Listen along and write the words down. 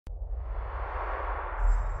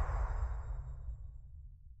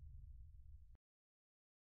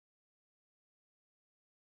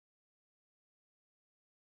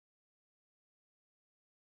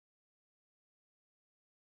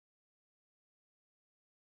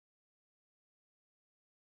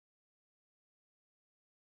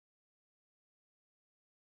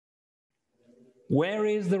Where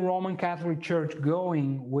is the Roman Catholic Church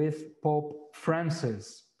going with Pope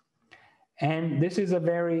Francis? And this is a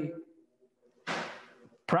very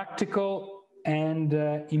practical and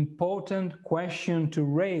important question to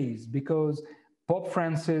raise, because Pope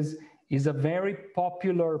Francis is a very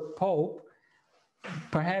popular pope,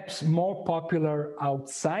 perhaps more popular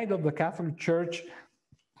outside of the Catholic Church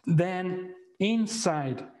than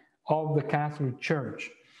inside of the Catholic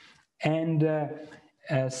Church. And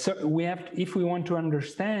so we have, if we want to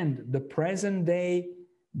understand the present day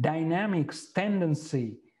dynamics,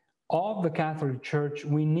 tendency of the Catholic Church,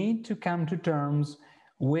 we need to come to terms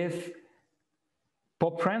with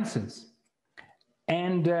Pope Francis.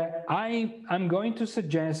 And I'm going to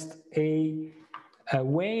suggest a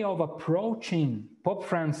way of approaching Pope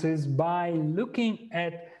Francis by looking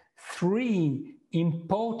at three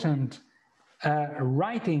important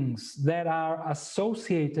writings that are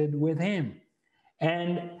associated with him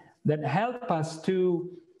and that help us to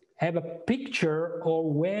have a picture of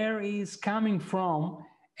where he's coming from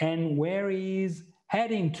and where he's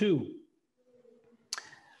heading to.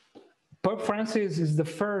 Pope Francis is the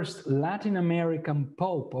first Latin American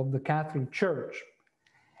Pope of the Catholic Church.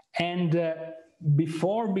 And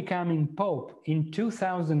before becoming Pope in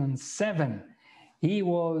 2007, he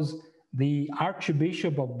was the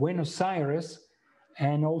Archbishop of Buenos Aires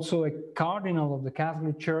and also a Cardinal of the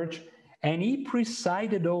Catholic Church. And he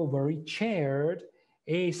presided over, he chaired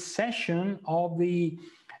a session of the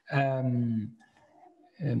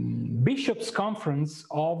Bishops' Conference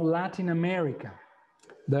of Latin America,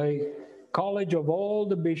 the college of all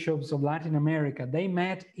the bishops of Latin America. They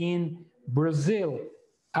met in Brazil,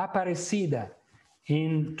 Aparecida,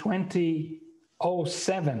 in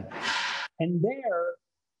 2007. And there,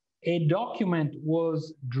 a document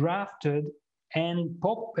was drafted, and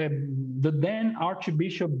the then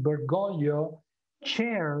Archbishop Bergoglio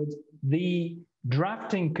chaired the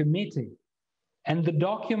drafting committee. And the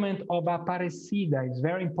document of Aparecida is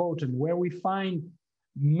very important, where we find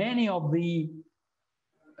many of the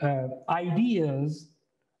ideas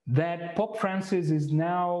that Pope Francis is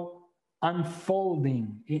now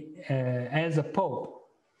unfolding as a pope.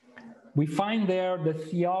 We find there the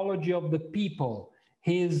theology of the people,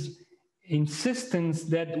 his insistence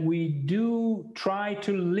that we do try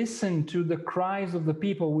to listen to the cries of the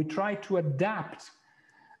people. We try to adapt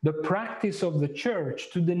the practice of the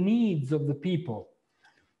church to the needs of the people.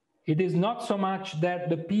 It is not so much that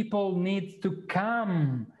the people need to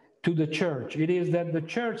come to the church. It is that the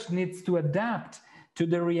church needs to adapt to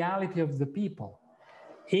the reality of the people.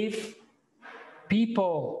 If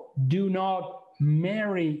people do not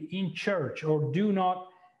marry in church or do not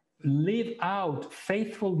live out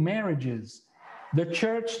faithful marriages, the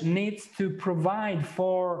church needs to provide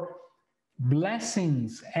for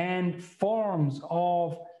blessings and forms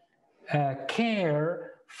of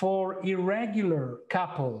care for irregular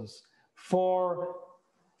couples, for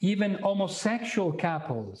even homosexual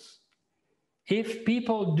couples. If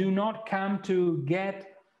people do not come to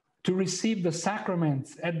receive the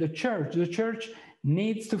sacraments at the church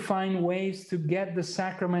needs to find ways to get the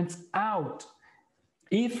sacraments out.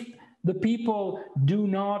 If the people do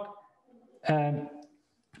not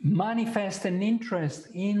manifest an interest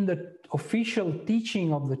in the official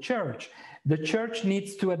teaching of the church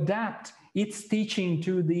needs to adapt its teaching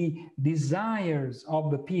to the desires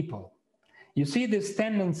of the people. You see this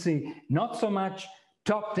tendency, not so much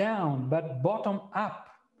top down, but bottom up,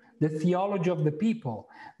 the theology of the people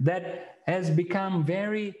that has become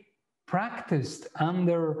very practiced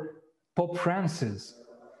under Pope Francis,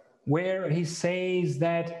 where he says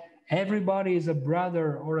that everybody is a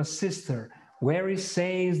brother or a sister, where he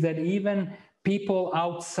says that even people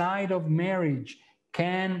outside of marriage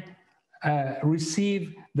can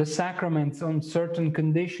receive the sacraments on certain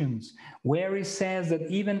conditions, where he says that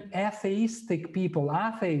even atheistic people,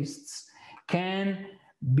 atheists, can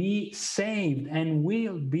be saved and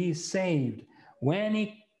will be saved. When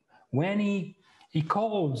he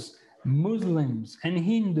calls Muslims and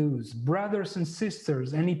Hindus brothers and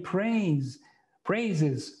sisters, and he praises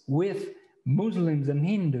with Muslims and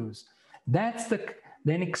Hindus, that's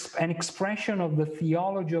an expression of the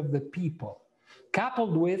theology of the people,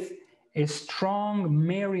 coupled with a strong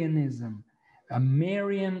Marianism, a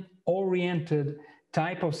Marian-oriented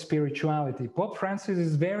type of spirituality. Pope Francis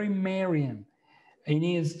is very Marian in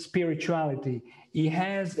his spirituality. He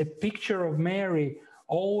has a picture of Mary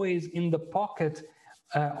always in the pocket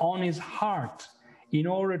on his heart, in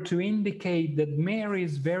order to indicate that Mary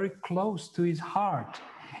is very close to his heart.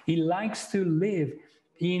 He likes to live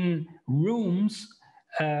in rooms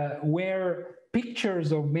where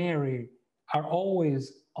pictures of Mary are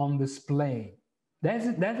always on display.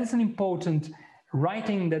 That is an important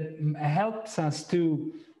writing that helps us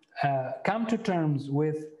to come to terms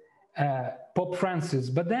with Pope Francis.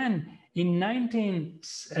 But then in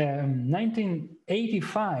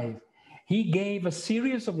 1985, he gave a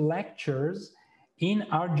series of lectures in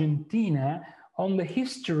Argentina on the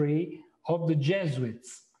history of the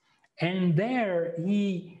Jesuits. And there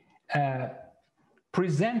he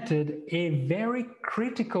presented a very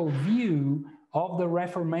critical view of the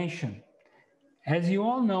Reformation. As you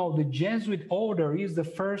all know, the Jesuit order is the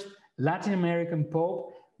first Latin American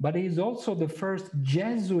pope, but he is also the first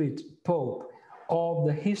Jesuit pope of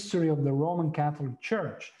the history of the Roman Catholic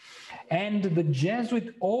Church. And the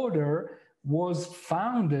Jesuit order was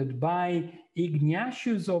founded by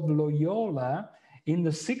Ignatius of Loyola in the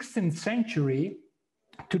 16th century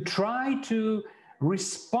to try to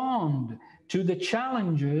respond to the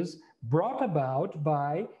challenges brought about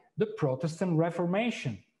by the Protestant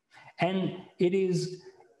Reformation. And it is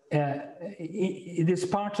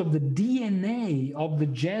part of the DNA of the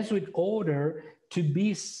Jesuit order to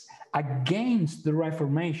be against the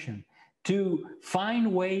Reformation, to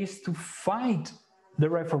find ways to fight the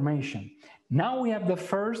Reformation. Now we have the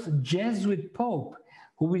first Jesuit Pope,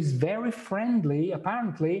 who is very friendly,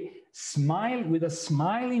 apparently, with a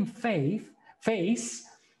smiling face,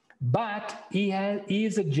 but he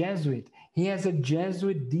is a Jesuit. He has a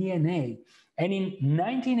Jesuit DNA. And in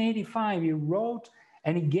 1985, he wrote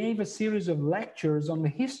and he gave a series of lectures on the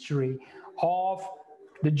history of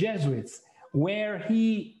the Jesuits, where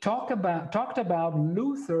he talked about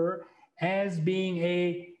Luther as being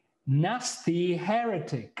a nasty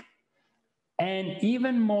heretic, and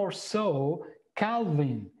even more so,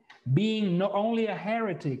 Calvin being not only a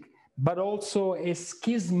heretic, but also a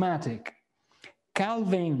schismatic.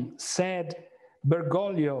 Calvin, said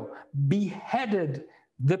Bergoglio, beheaded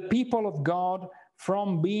the people of God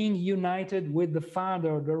from being united with the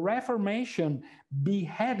Father. The Reformation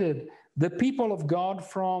beheaded the people of God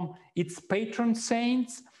from its patron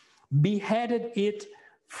saints, beheaded it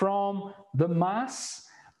from the Mass,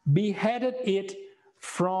 beheaded it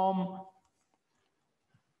from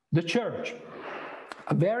the Church.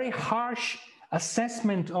 A very harsh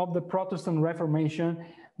assessment of the Protestant Reformation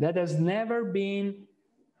that has never been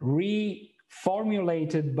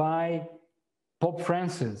reformulated by Pope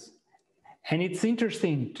Francis. And it's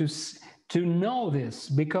interesting to know this,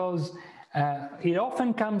 because it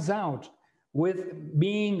often comes out with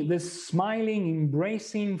being this smiling,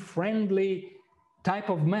 embracing, friendly type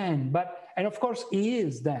of man. And of course he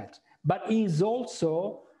is that, but he is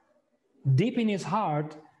also, deep in his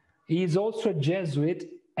heart, he is also a Jesuit,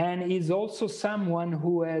 and he is also someone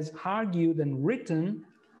who has argued and written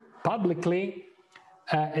publicly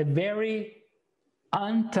a very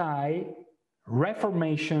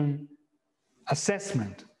anti-Reformation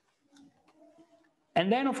assessment.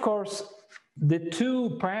 And then, of course, the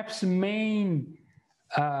two perhaps main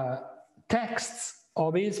texts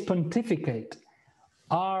of his pontificate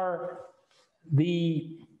are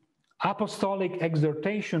the Apostolic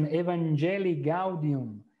Exhortation Evangelii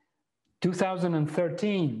Gaudium,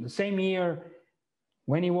 2013, the same year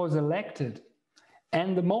when he was elected,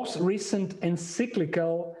 and the most recent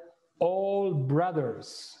encyclical, All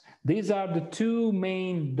Brothers. These are the two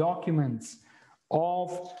main documents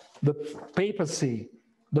of the papacy,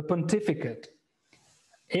 the pontificate.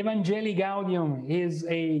 Evangelii Gaudium is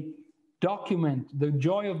a document, the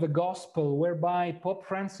joy of the gospel, whereby Pope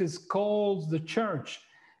Francis calls the church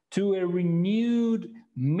to a renewed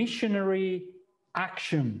missionary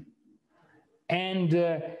action. And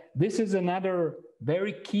this is another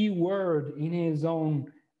very key word in his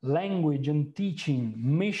own language and teaching: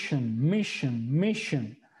 mission, mission,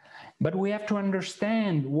 mission. But we have to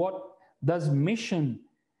understand what does mission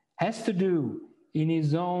has to do in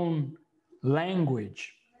his own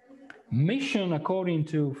language. Mission, according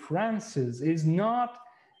to Francis, is not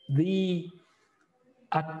the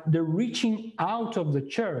reaching out of the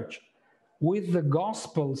church with the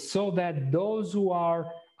gospel so that those who are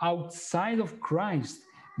outside of Christ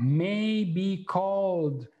may be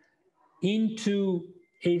called into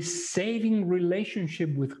a saving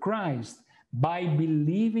relationship with Christ by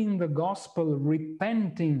believing the gospel,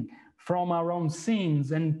 repenting from our own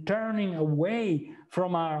sins and turning away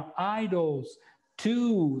from our idols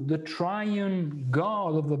to the triune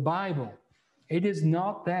God of the Bible. It is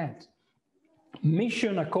not that.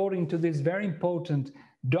 Mission, according to this very important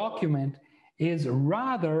document, is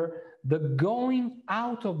rather the going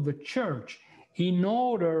out of the church in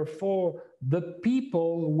order for the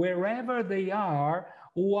people, wherever they are,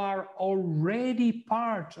 who are already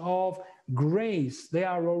part of grace, they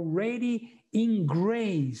are already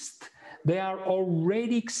engraced, they are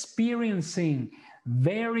already experiencing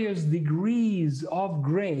various degrees of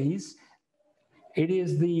grace. It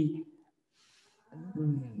is the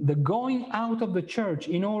going out of the church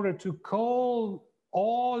in order to call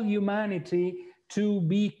all humanity to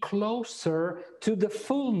be closer to the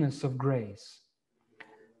fullness of grace.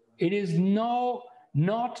 It is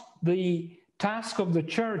not the task of the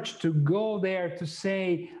church to go there to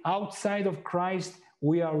say, outside of Christ,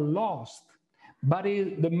 we are lost. But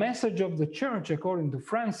the message of the church, according to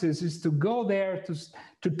Francis, is to go there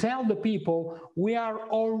to tell the people, we are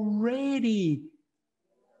already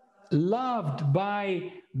loved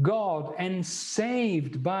by God and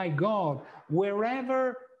saved by God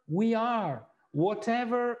wherever we are,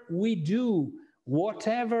 whatever we do,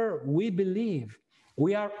 whatever we believe.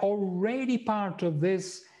 We are already part of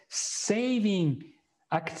this saving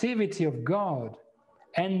activity of God.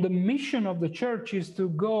 And the mission of the church is to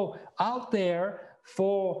go out there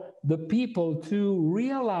for the people to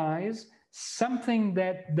realize something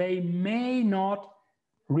that they may not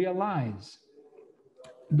realize.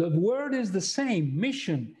 The word is the same,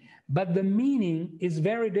 mission, but the meaning is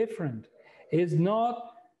very different. It's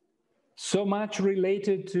not so much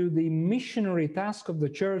related to the missionary task of the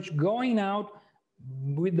church, going out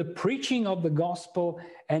with the preaching of the gospel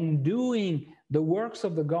and doing the works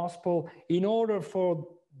of the gospel in order for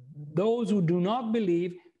those who do not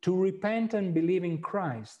believe to repent and believe in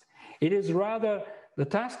Christ. It is rather the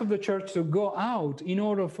task of the church to go out in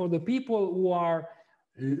order for the people who are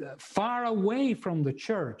far away from the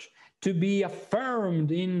church to be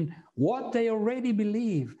affirmed in what they already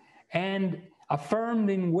believe and affirmed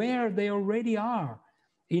in where they already are,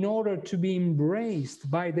 in order to be embraced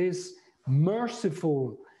by this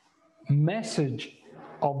merciful message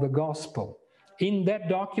of the gospel. In that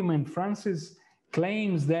document, Francis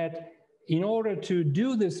claims that in order to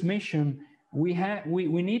do this mission, we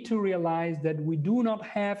need to realize that we do not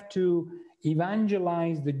have to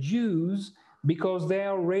evangelize the Jews because they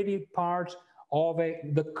are already part of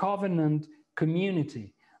the covenant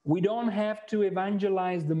community. We don't have to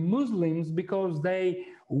evangelize the Muslims because they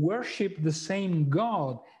worship the same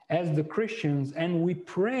God as the Christians, and we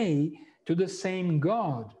pray to the same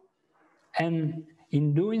God. And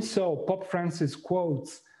in doing so, Pope Francis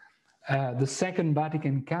quotes the Second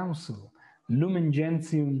Vatican Council, Lumen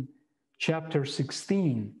Gentium, chapter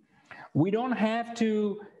 16. We don't have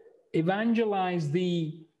to evangelize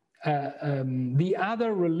the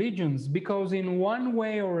other religions because in one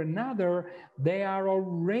way or another, they are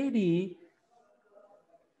already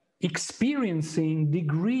experiencing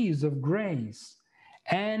degrees of grace.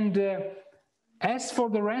 And as for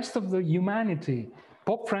the rest of the humanity,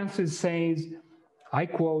 Pope Francis says, I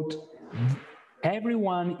quote,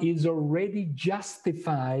 everyone is already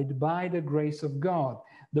justified by the grace of God.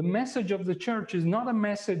 The message of the church is not a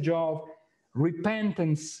message of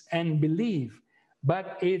repentance and belief,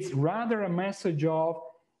 but it's rather a message of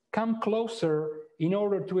come closer in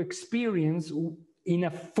order to experience in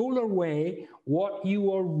a fuller way what you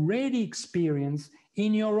already experience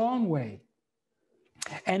in your own way.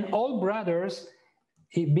 And All Brothers,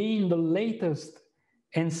 it being the latest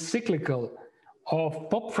encyclical of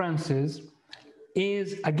Pope Francis,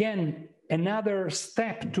 is again another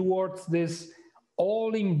step towards this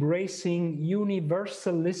all-embracing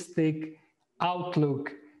universalistic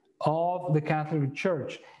outlook of the Catholic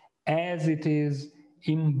Church as it is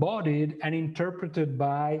embodied and interpreted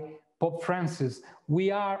by Pope Francis.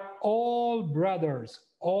 We are all brothers,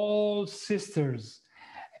 all sisters.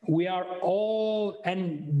 We are all,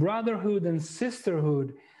 and brotherhood and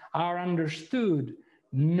sisterhood are understood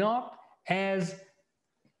not as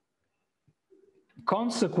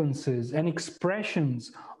consequences and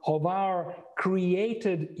expressions of our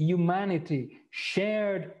created humanity,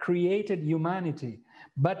 shared created humanity.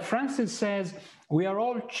 But Francis says we are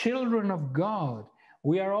all children of God.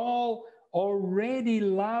 We are all already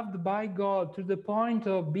loved by God to the point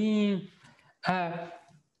of being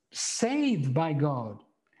saved by God.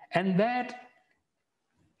 And that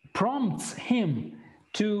prompts him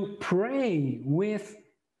to pray with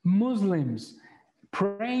Muslims,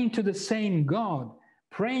 praying to the same God,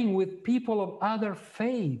 praying with people of other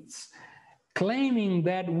faiths, claiming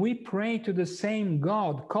that we pray to the same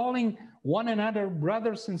God, calling one another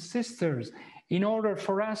brothers and sisters in order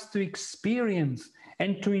for us to experience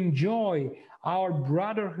and to enjoy our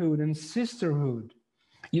brotherhood and sisterhood.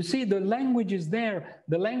 You see, the language is there,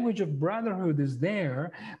 the language of brotherhood is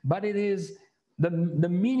there, but it is, the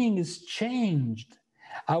meaning is changed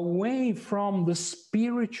away from the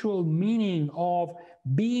spiritual meaning of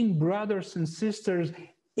being brothers and sisters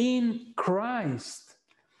in Christ,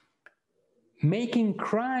 making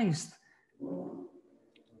Christ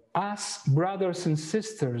us brothers and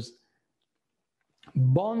sisters,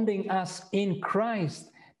 bonding us in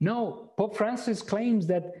Christ. No, Pope Francis claims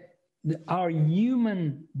that our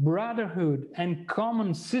human brotherhood and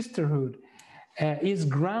common sisterhood is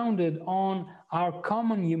grounded on our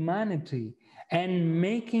common humanity, and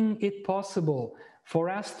making it possible for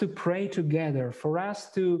us to pray together, for us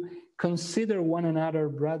to consider one another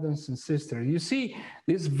brothers and sisters. You see,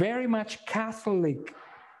 this very much Catholic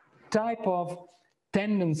type of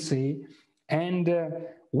tendency and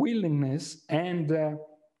willingness and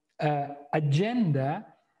agenda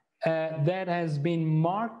that has been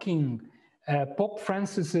marking Pope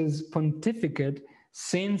Francis's pontificate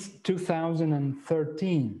since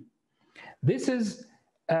 2013. This is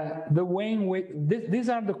the way in which, these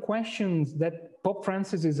are the questions that Pope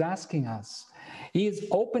Francis is asking us. He is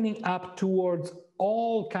opening up towards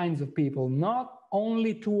all kinds of people, not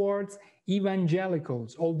only towards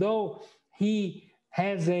evangelicals, although he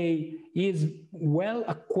is well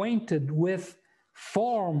acquainted with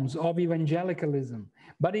forms of evangelicalism,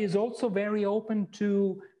 but he is also very open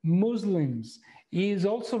to Muslims. He is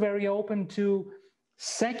also very open to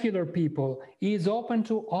secular people. He is open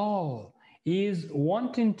to all. He is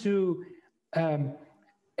wanting to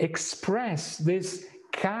express this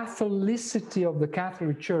Catholicity of the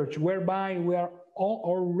Catholic Church, whereby we are all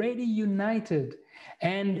already united,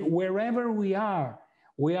 and wherever we are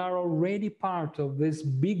already part of this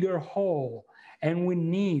bigger whole, and we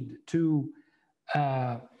need to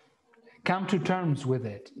come to terms with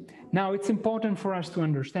it. Now, it's important for us to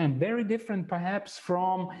understand, very different perhaps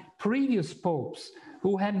from previous popes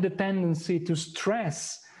who had the tendency to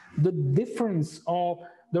stress the difference of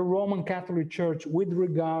the Roman Catholic Church with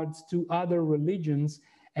regards to other religions,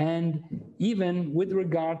 and even with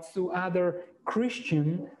regards to other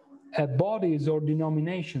Christian bodies or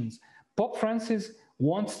denominations. Pope Francis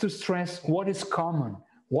wants to stress what is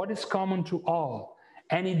common to all.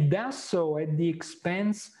 And it does so at the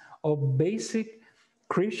expense of basic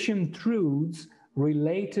Christian truths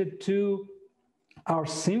related to our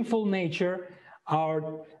sinful nature,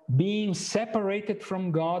 our being separated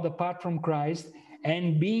from God apart from Christ,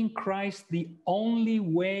 and being Christ the only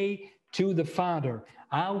way to the Father,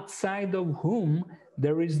 outside of whom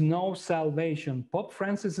there is no salvation. Pope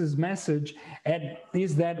Francis's message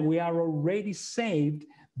is that we are already saved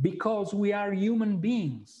because we are human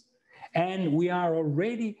beings. And we are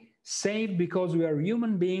already saved because we are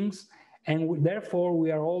human beings, and therefore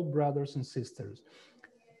we are all brothers and sisters.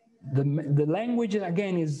 The language,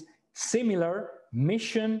 again, is similar: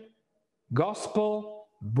 mission, gospel,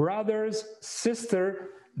 brothers, sister.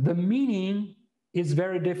 The meaning is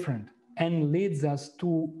very different and leads us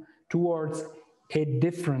towards a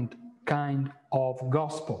different kind of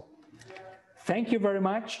gospel. Thank you very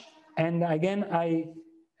much. And again, I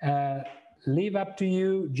leave up to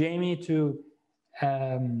you, Jamie, to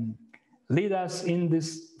lead us in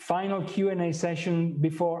this final Q&A session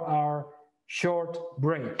before our short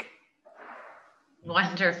break.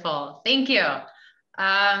 Wonderful. Thank you.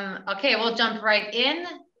 Okay, we'll jump right in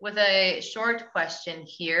with a short question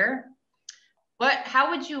here. How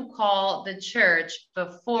would you call the church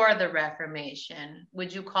before the Reformation?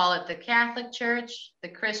 Would you call it the Catholic Church, the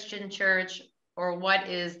Christian Church, or what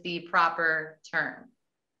is the proper term?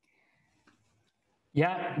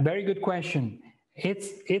 Yeah, very good question.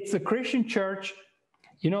 It's a Christian church.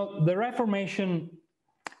 You know, the Reformation,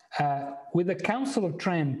 with the Council of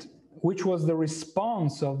Trent, which was the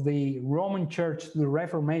response of the Roman Church to the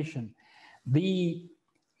Reformation, the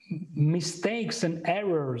mistakes and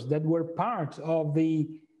errors that were part of the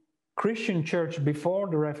Christian church before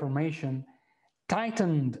the Reformation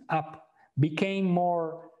tightened up, became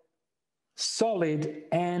more solid,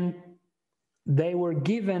 and they were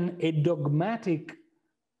given a dogmatic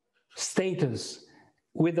status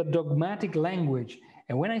with a dogmatic language.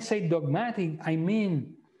 And when I say dogmatic, I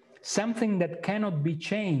mean something that cannot be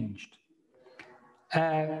changed.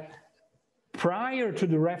 Prior to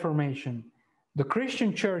the Reformation, the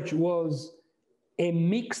Christian church was a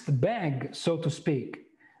mixed bag, so to speak,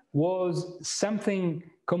 was something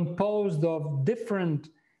composed of different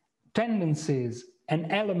tendencies and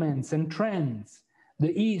elements and trends,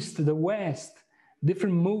 the East, the West,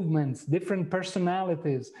 different movements, different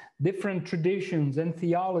personalities, different traditions and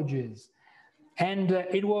theologies. And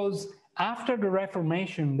it was after the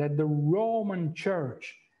Reformation that the Roman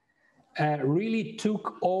Church really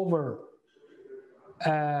took over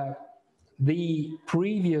the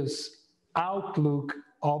previous outlook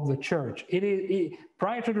of the church.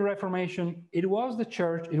 Prior to the Reformation, it was the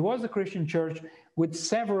church, it was the Christian church with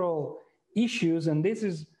several issues, and this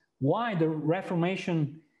is why the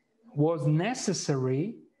Reformation was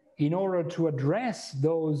necessary in order to address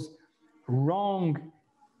those wrong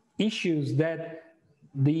issues that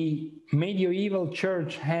the medieval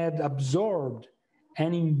church had absorbed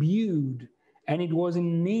and imbued, and it was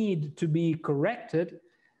in need to be corrected.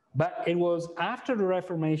 But it was after the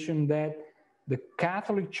Reformation that the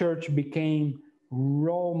Catholic Church became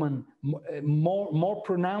Roman, more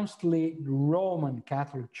pronouncedly Roman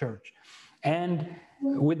Catholic Church. And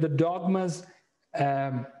with the dogmas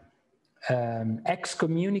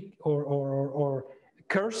excommunicate or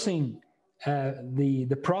cursing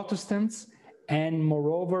the Protestants, and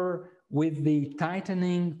moreover with the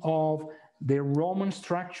tightening of the Roman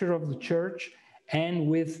structure of the church, and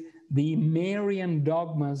with the Marian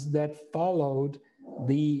dogmas that followed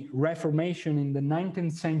the Reformation in the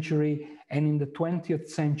 19th century and in the 20th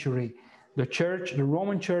century. The church, the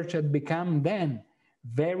Roman church, had become then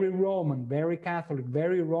very Roman, very Catholic,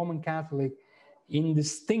 very Roman Catholic, in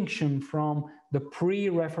distinction from the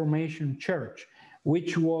pre-Reformation church,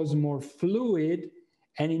 which was more fluid,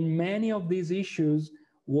 and in many of these issues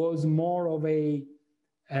was more of a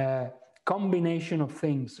combination of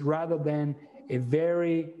things rather than a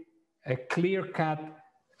very clear-cut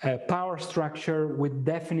power structure with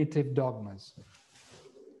definitive dogmas.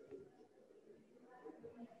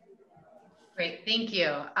 Great, thank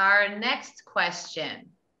you. Our next question.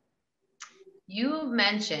 You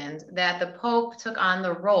mentioned that the Pope took on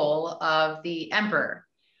the role of the emperor.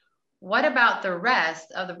 What about the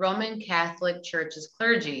rest of the Roman Catholic Church's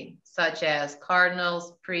clergy, such as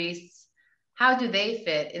cardinals, priests? How do they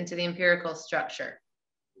fit into the imperial structure?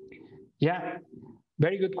 Yeah,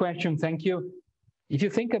 very good question. Thank you. If you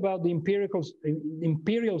think about the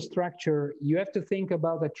imperial structure, you have to think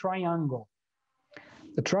about a triangle.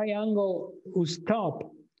 The triangle whose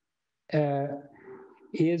top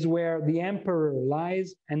is where the emperor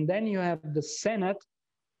lies, and then you have the Senate,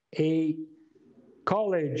 a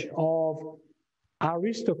college of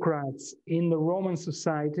aristocrats in the Roman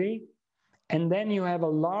society, and then you have a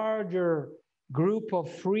larger group of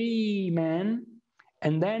free men,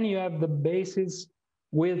 and then you have the basis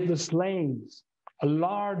with the slaves, a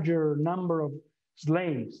larger number of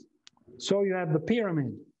slaves. So you have the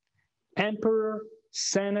pyramid: emperor,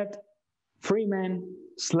 Senate, free men,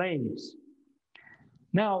 slaves.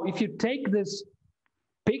 Now, if you take this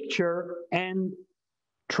picture and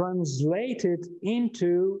translate it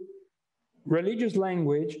into religious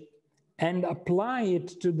language and apply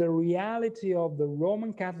it to the reality of the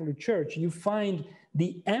Roman Catholic Church, you find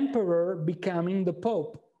the emperor becoming the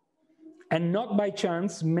Pope. And not by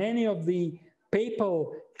chance, many of the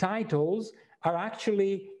papal titles are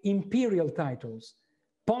actually imperial titles.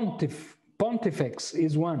 Pontifex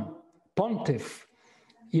is one. Pontiff,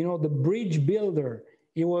 you know, the bridge builder.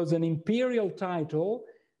 It was an imperial title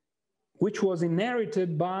which was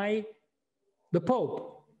inherited by the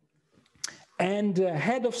Pope. And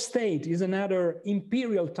head of state is another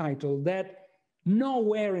imperial title that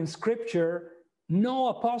nowhere in Scripture, no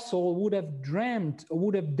apostle would have dreamt or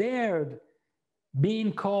would have dared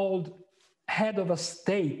being called head of a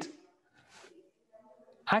state.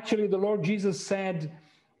 Actually, the Lord Jesus said,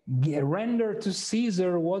 render to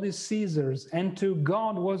Caesar what is Caesar's, and to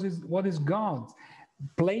God what is God's,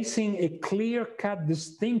 placing a clear-cut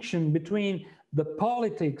distinction between the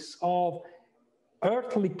politics of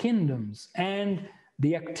earthly kingdoms and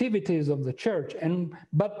the activities of the church.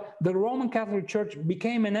 But the Roman Catholic Church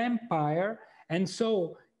became an empire, and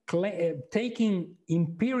so taking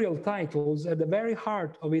imperial titles at the very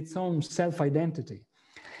heart of its own self-identity.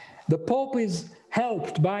 The Pope is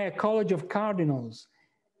helped by a college of cardinals,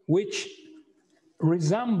 which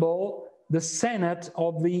resemble the Senate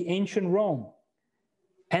of the ancient Rome,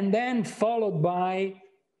 and then followed by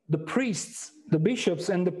the priests, the bishops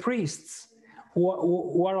and the priests,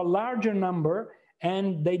 who are a larger number,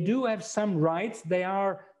 and they do have some rights. They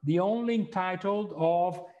are the only entitled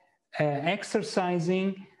of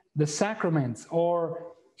exercising the sacraments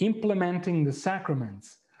or implementing the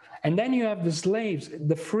sacraments. And then you have the slaves,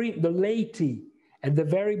 the laity at the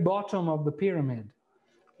very bottom of the pyramid,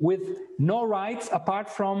 with no rights apart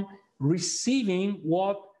from receiving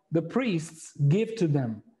what the priests give to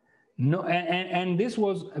them. No, and this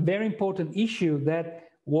was a very important issue that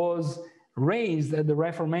was raised at the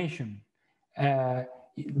Reformation.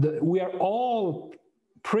 We are all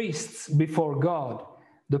priests before God.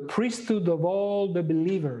 The priesthood of all the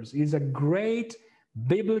believers is a great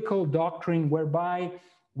biblical doctrine whereby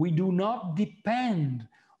we do not depend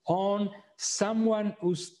on someone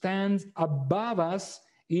who stands above us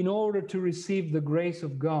in order to receive the grace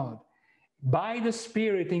of God. By the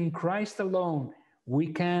Spirit in Christ alone, we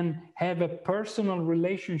can have a personal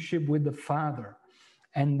relationship with the Father.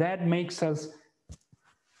 And that makes us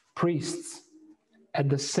priests at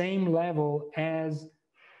the same level as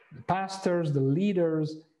the pastors, the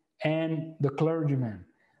leaders, and the clergymen.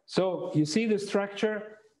 So you see the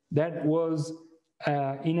structure that was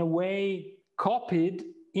in a way pasted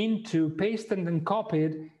and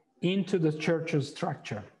copied into the church's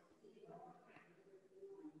structure.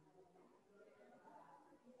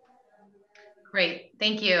 Great,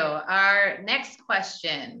 thank you. Our next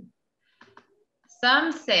question.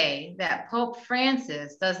 Some say that Pope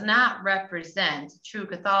Francis does not represent true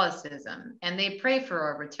Catholicism, and they pray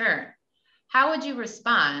for a return. How would you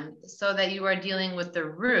respond so that you are dealing with the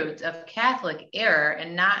root of Catholic error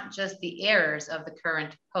and not just the errors of the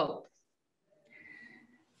current Pope?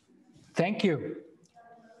 Thank you.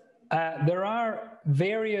 There are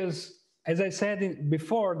various, as I said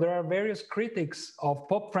before, there are various critics of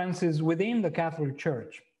Pope Francis within the Catholic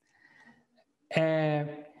Church.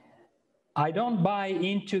 I don't buy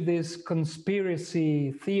into these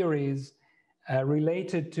conspiracy theories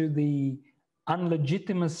related to the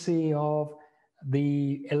unlegitimacy of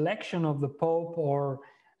the election of the Pope or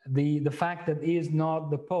the fact that he is not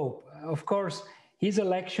the Pope. Of course, his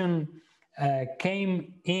election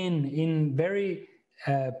came in very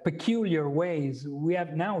peculiar ways. We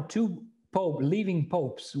have now two living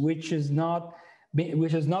popes, which has not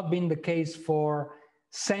been the case for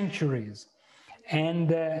centuries.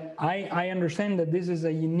 And I understand that this is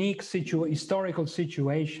a unique historical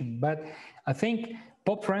situation, but I think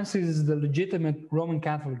Pope Francis is the legitimate Roman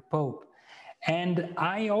Catholic Pope. And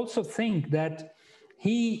I also think that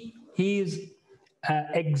he is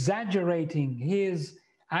exaggerating, he is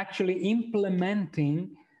actually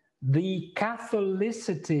implementing the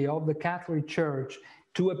Catholicity of the Catholic Church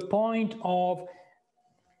to a point of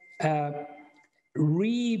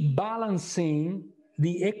rebalancing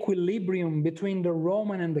the equilibrium between the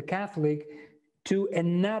Roman and the Catholic to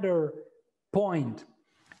another point.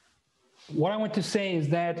 What I want to say is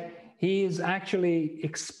that he is actually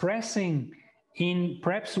expressing in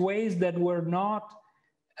perhaps ways that were not,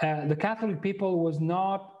 the Catholic people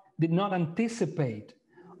did not anticipate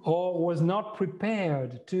or was not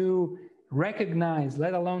prepared to recognize,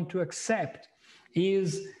 let alone to accept,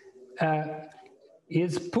 is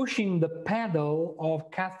pushing the pedal of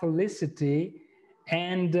Catholicity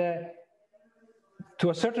and to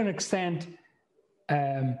a certain extent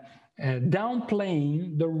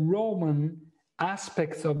downplaying the Roman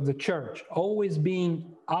aspects of the church, always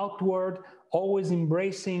being outward, always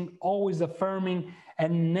embracing, always affirming,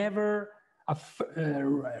 and never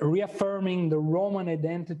reaffirming the Roman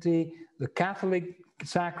identity, the Catholic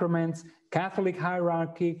sacraments, Catholic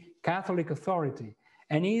hierarchy, Catholic authority.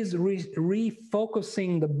 And he's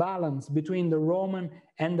refocusing the balance between the Roman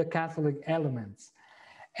and the Catholic elements.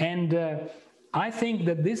 And I think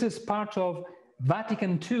that this is part of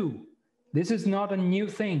Vatican II. This is not a new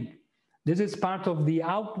thing. This is part of the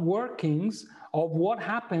outworkings of what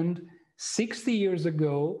happened 60 years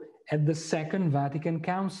ago at the Second Vatican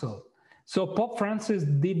Council. So Pope Francis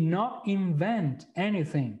did not invent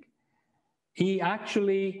anything. He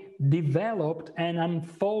actually developed and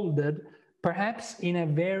unfolded, perhaps in a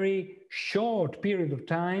very short period of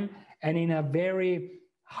time and in a very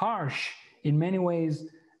harsh, in many ways,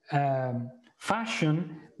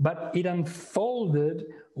 fashion, but it unfolded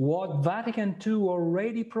what Vatican II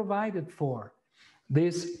already provided for.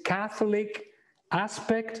 This Catholic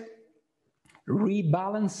aspect,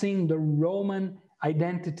 rebalancing the Roman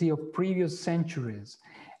identity of previous centuries.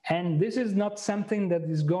 And this is not something that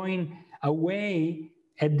is going away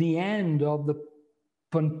at the end of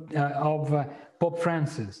Pope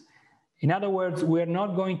Francis. In other words, we're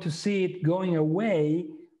not going to see it going away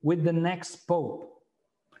with the next Pope.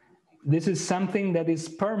 This is something that is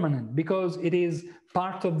permanent because it is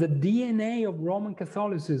part of the DNA of Roman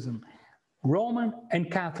Catholicism, Roman and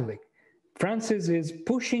Catholic. Francis is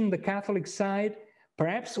pushing the Catholic side.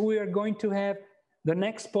 Perhaps we are going to have the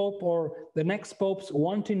next Pope or the next popes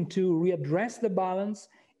wanting to readdress the balance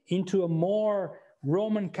into a more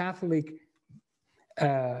Roman Catholic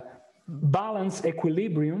balance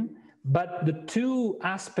equilibrium, but the two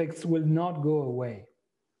aspects will not go away.